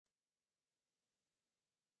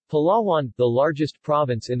Palawan, the largest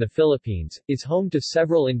province in the Philippines, is home to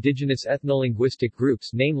several indigenous ethnolinguistic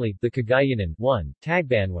groups, namely, the Cagayanan, 1,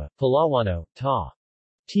 Tagbanwa, Palawano, Ta.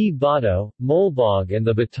 T. Bato, Molbog and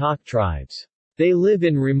the Batak tribes. They live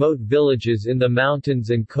in remote villages in the mountains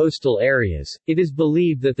and coastal areas. It is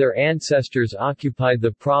believed that their ancestors occupied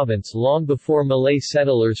the province long before Malay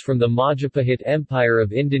settlers from the Majapahit Empire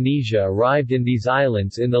of Indonesia arrived in these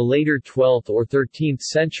islands in the later 12th or 13th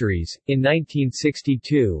centuries. In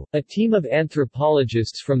 1962, a team of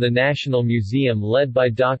anthropologists from the National Museum led by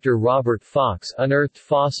Dr. Robert Fox unearthed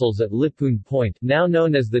fossils at Lipun Point, now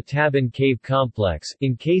known as the Taban Cave Complex,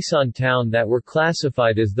 in Quezon Town that were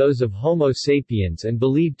classified as those of Homo sapiens and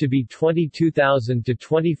believed to be 22,000 to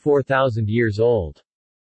 24,000 years old.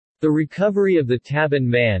 The recovery of the Taban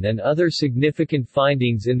Man and other significant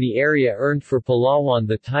findings in the area earned for Palawan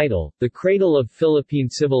the title, the Cradle of Philippine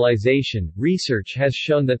Civilization. Research has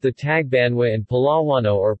shown that the Tagbanwa and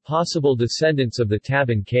Palawano are possible descendants of the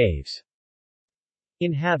Taban Caves.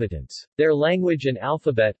 Inhabitants. Their language and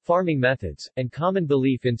alphabet, farming methods, and common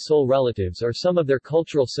belief in soul relatives are some of their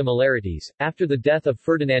cultural similarities. After the death of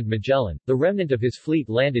Ferdinand Magellan, the remnant of his fleet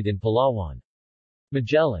landed in Palawan.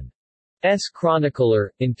 Magellan's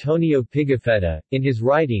chronicler, Antonio Pigafetta, in his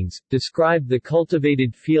writings, described the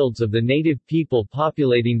cultivated fields of the native people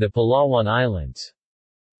populating the Palawan Islands.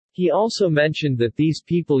 He also mentioned that these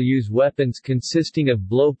people use weapons consisting of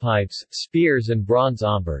blowpipes, spears and bronze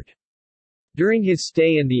ombred. During his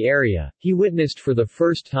stay in the area, he witnessed for the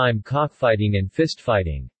first time cockfighting and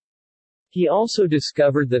fistfighting. He also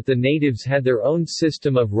discovered that the natives had their own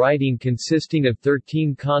system of writing consisting of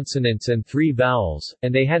 13 consonants and 3 vowels,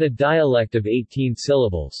 and they had a dialect of 18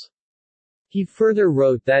 syllables. He further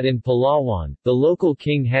wrote that in Palawan, the local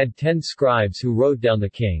king had 10 scribes who wrote down the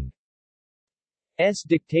king's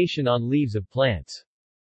dictation on leaves of plants.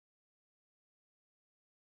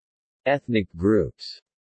 Ethnic groups.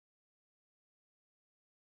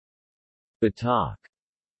 Batak.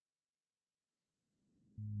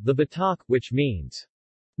 The Batak, which means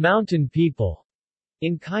mountain people,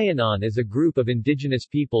 in Kayanan is a group of indigenous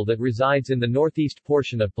people that resides in the northeast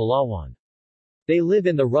portion of Palawan. They live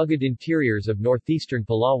in the rugged interiors of northeastern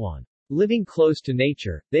Palawan. Living close to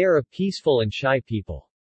nature, they are a peaceful and shy people.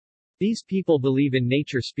 These people believe in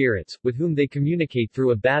nature spirits, with whom they communicate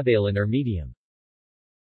through a babalan or medium.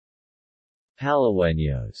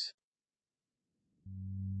 Palaweños.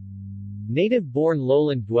 Native-born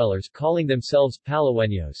lowland dwellers calling themselves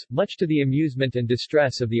Palaweños, much to the amusement and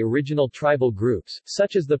distress of the original tribal groups,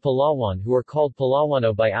 such as the Palawan who are called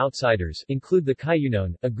Palawano by outsiders, include the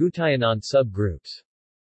Cayunon, Agutayanon subgroups.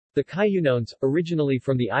 The Cayunones, originally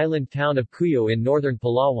from the island town of Cuyo in northern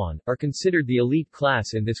Palawan, are considered the elite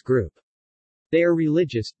class in this group. They are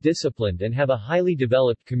religious, disciplined and have a highly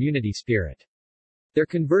developed community spirit. Their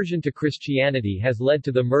conversion to Christianity has led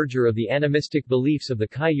to the merger of the animistic beliefs of the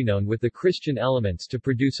Cayunon with the Christian elements to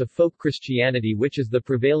produce a folk Christianity which is the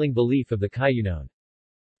prevailing belief of the Cayunon.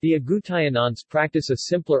 The Agutayanons practice a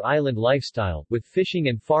simpler island lifestyle, with fishing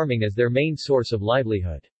and farming as their main source of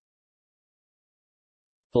livelihood.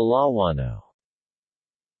 Palawano.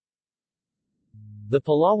 The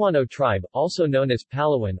Palawano tribe, also known as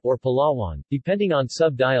Palawan or Palawan, depending on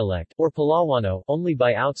sub-dialect, or Palawano, only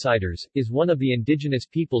by outsiders, is one of the indigenous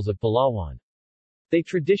peoples of Palawan. They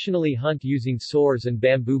traditionally hunt using swords and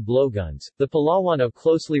bamboo blowguns. The Palawano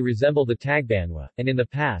closely resemble the Tagbanwa, and in the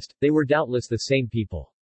past, they were doubtless the same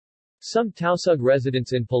people. Some Tausug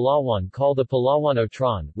residents in Palawan call the Palawano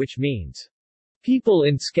Tron, which means people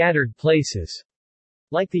in scattered places.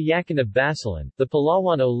 Like the Yakan of Basilan, the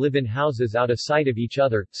Palawano live in houses out of sight of each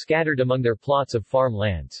other, scattered among their plots of farm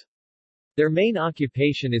lands. Their main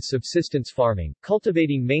occupation is subsistence farming,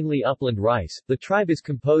 cultivating mainly upland rice. The tribe is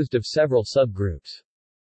composed of several subgroups.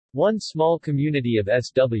 One small community of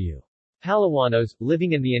SW. Palawanos,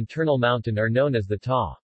 living in the internal mountain are known as the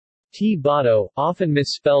Ta. T. Bato, often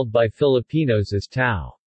misspelled by Filipinos as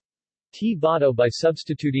Tao. T. Bato by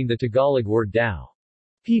substituting the Tagalog word Dao.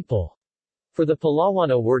 People. For the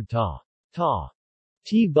Palawano word Ta. Ta.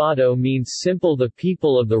 T. Bato means simple the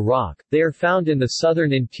people of the rock. They are found in the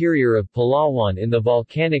southern interior of Palawan in the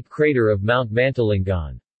volcanic crater of Mount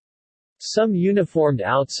Mantalingan. Some uniformed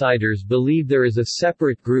outsiders believe there is a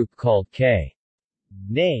separate group called K.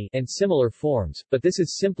 Nay and similar forms, but this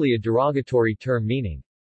is simply a derogatory term meaning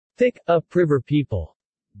thick, upriver people.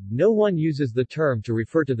 No one uses the term to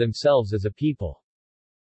refer to themselves as a people.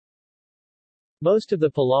 Most of the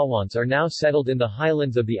Palawans are now settled in the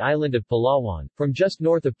highlands of the island of Palawan, from just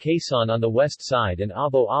north of Quezon on the west side and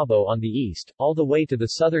Abo-Abo on the east, all the way to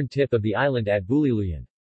the southern tip of the island at Buliluyan.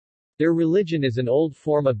 Their religion is an old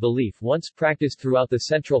form of belief once practiced throughout the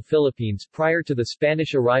central Philippines prior to the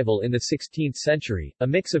Spanish arrival in the 16th century, a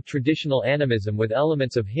mix of traditional animism with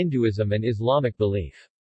elements of Hinduism and Islamic belief.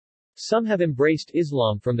 Some have embraced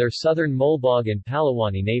Islam from their southern Molbog and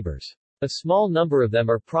Palawani neighbors. A small number of them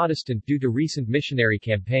are Protestant due to recent missionary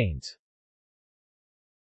campaigns.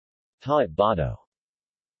 Taat Bato.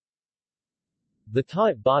 The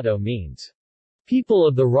Taat Bato means, people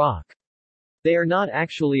of the rock. They are not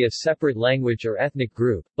actually a separate language or ethnic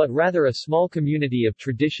group, but rather a small community of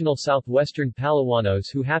traditional southwestern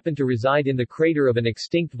Palawanos who happen to reside in the crater of an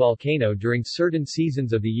extinct volcano during certain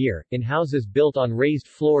seasons of the year, in houses built on raised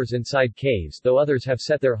floors inside caves, though others have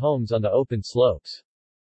set their homes on the open slopes.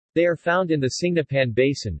 They are found in the Singnapan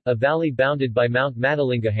Basin, a valley bounded by Mount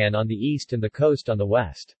Matalingahan on the east and the coast on the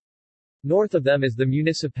west. North of them is the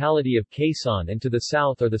municipality of Quezon and to the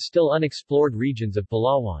south are the still unexplored regions of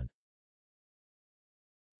Palawan.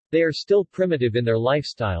 They are still primitive in their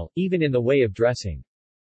lifestyle, even in the way of dressing.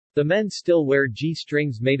 The men still wear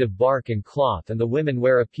G-strings made of bark and cloth and the women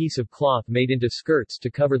wear a piece of cloth made into skirts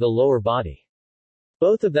to cover the lower body.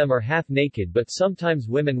 Both of them are half-naked but sometimes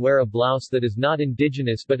women wear a blouse that is not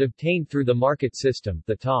indigenous but obtained through the market system.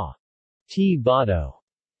 The Taat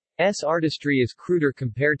Bato's artistry is cruder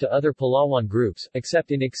compared to other Palawan groups,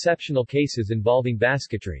 except in exceptional cases involving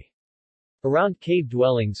basketry. Around cave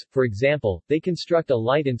dwellings, for example, they construct a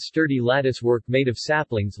light and sturdy lattice work made of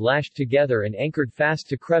saplings lashed together and anchored fast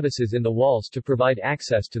to crevices in the walls to provide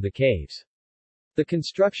access to the caves. The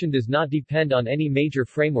construction does not depend on any major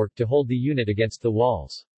framework to hold the unit against the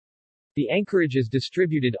walls. The anchorage is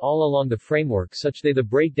distributed all along the framework such that the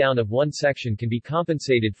breakdown of one section can be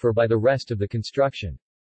compensated for by the rest of the construction.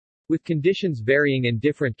 With conditions varying in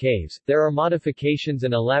different caves, there are modifications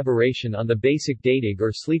and elaboration on the basic datig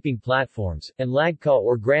or sleeping platforms, and lagka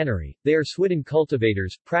or granary. They are swidden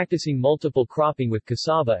cultivators, practicing multiple cropping with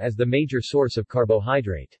cassava as the major source of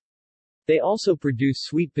carbohydrate. They also produce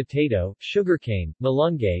sweet potato, sugarcane,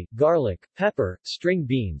 malunggay, garlic, pepper, string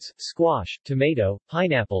beans, squash, tomato,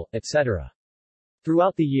 pineapple, etc.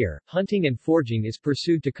 Throughout the year, hunting and foraging is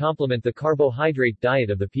pursued to complement the carbohydrate diet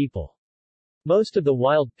of the people. Most of the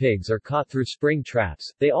wild pigs are caught through spring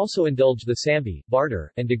traps. They also indulge the sambi,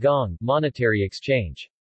 barter, and dagong, monetary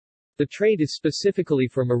exchange. The trade is specifically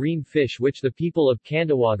for marine fish which the people of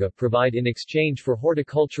Candawaga provide in exchange for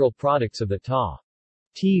horticultural products of the Taat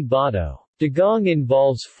Bato. Dagong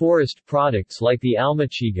involves forest products like the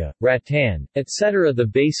almachiga, rattan, etc. The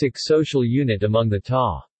basic social unit among the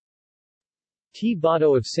Taat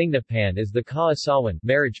Bato of Singnapan is the Kaasawan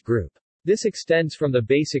marriage group. This extends from the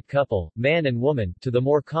basic couple, man and woman, to the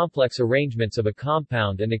more complex arrangements of a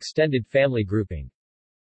compound and extended family grouping.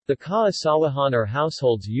 The Kaasawahan or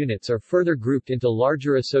households units are further grouped into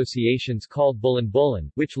larger associations called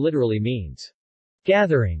bulan-bulan, which literally means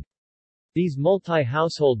gathering. These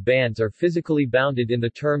multi-household bands are physically bounded in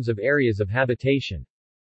the terms of areas of habitation.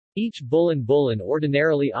 Each bulan-bulan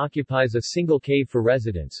ordinarily occupies a single cave for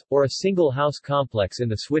residence, or a single house complex in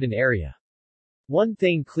the Swidden area. One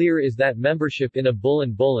thing clear is that membership in a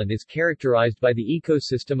bulan-bulan is characterized by the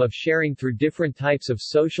ecosystem of sharing through different types of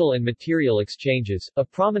social and material exchanges, a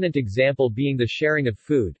prominent example being the sharing of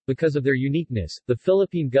food. Because of their uniqueness, the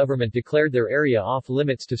Philippine government declared their area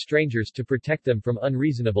off-limits to strangers to protect them from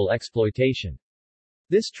unreasonable exploitation.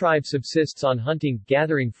 This tribe subsists on hunting,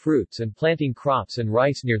 gathering fruits and planting crops and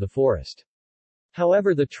rice near the forest.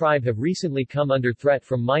 However, the tribe have recently come under threat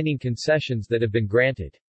from mining concessions that have been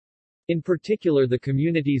granted. In particular, the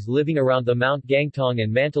communities living around the Mount Gangtong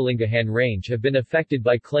and Mantalingahan range have been affected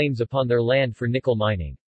by claims upon their land for nickel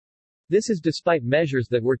mining. This is despite measures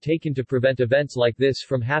that were taken to prevent events like this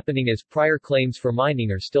from happening as prior claims for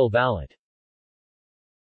mining are still valid.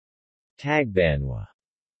 Tagbanwa.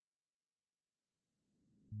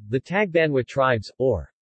 The Tagbanwa tribes,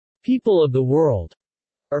 or people of the world,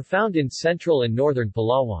 are found in central and northern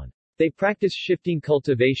Palawan. They practice shifting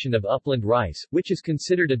cultivation of upland rice, which is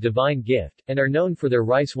considered a divine gift, and are known for their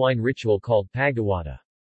rice wine ritual called Pagdawada.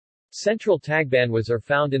 Central Tagbanwas are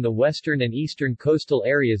found in the western and eastern coastal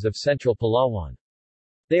areas of central Palawan.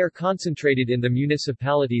 They are concentrated in the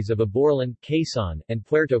municipalities of Aborlan, Quezon, and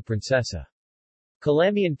Puerto Princesa.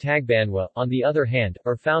 Calamian Tagbanwa, on the other hand,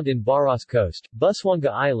 are found in Baras Coast,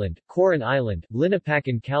 Buswanga Island, Coron Island, Linapak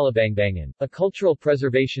and Calabangbangan, a cultural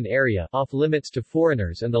preservation area off-limits to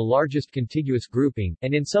foreigners and the largest contiguous grouping,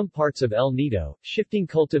 and in some parts of El Nido, shifting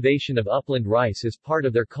cultivation of upland rice is part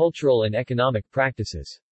of their cultural and economic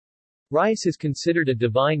practices. Rice is considered a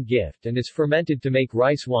divine gift and is fermented to make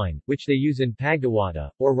rice wine, which they use in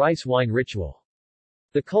Pagdawada, or rice wine ritual.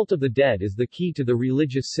 The cult of the dead is the key to the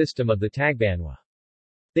religious system of the Tagbanwa.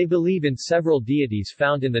 They believe in several deities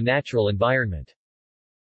found in the natural environment.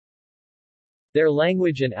 Their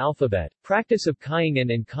language and alphabet, practice of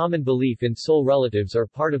Kaingan and common belief in soul relatives are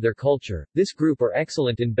part of their culture. This group are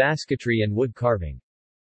excellent in basketry and wood carving.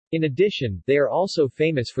 In addition, they are also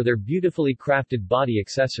famous for their beautifully crafted body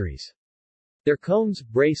accessories. Their combs,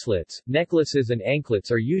 bracelets, necklaces and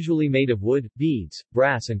anklets are usually made of wood, beads,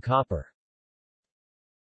 brass and copper.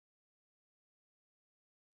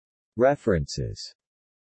 References.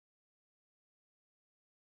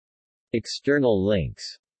 External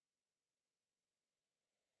links.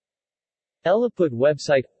 Elliput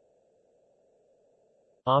website,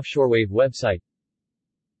 Offshorewave website.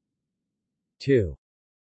 2.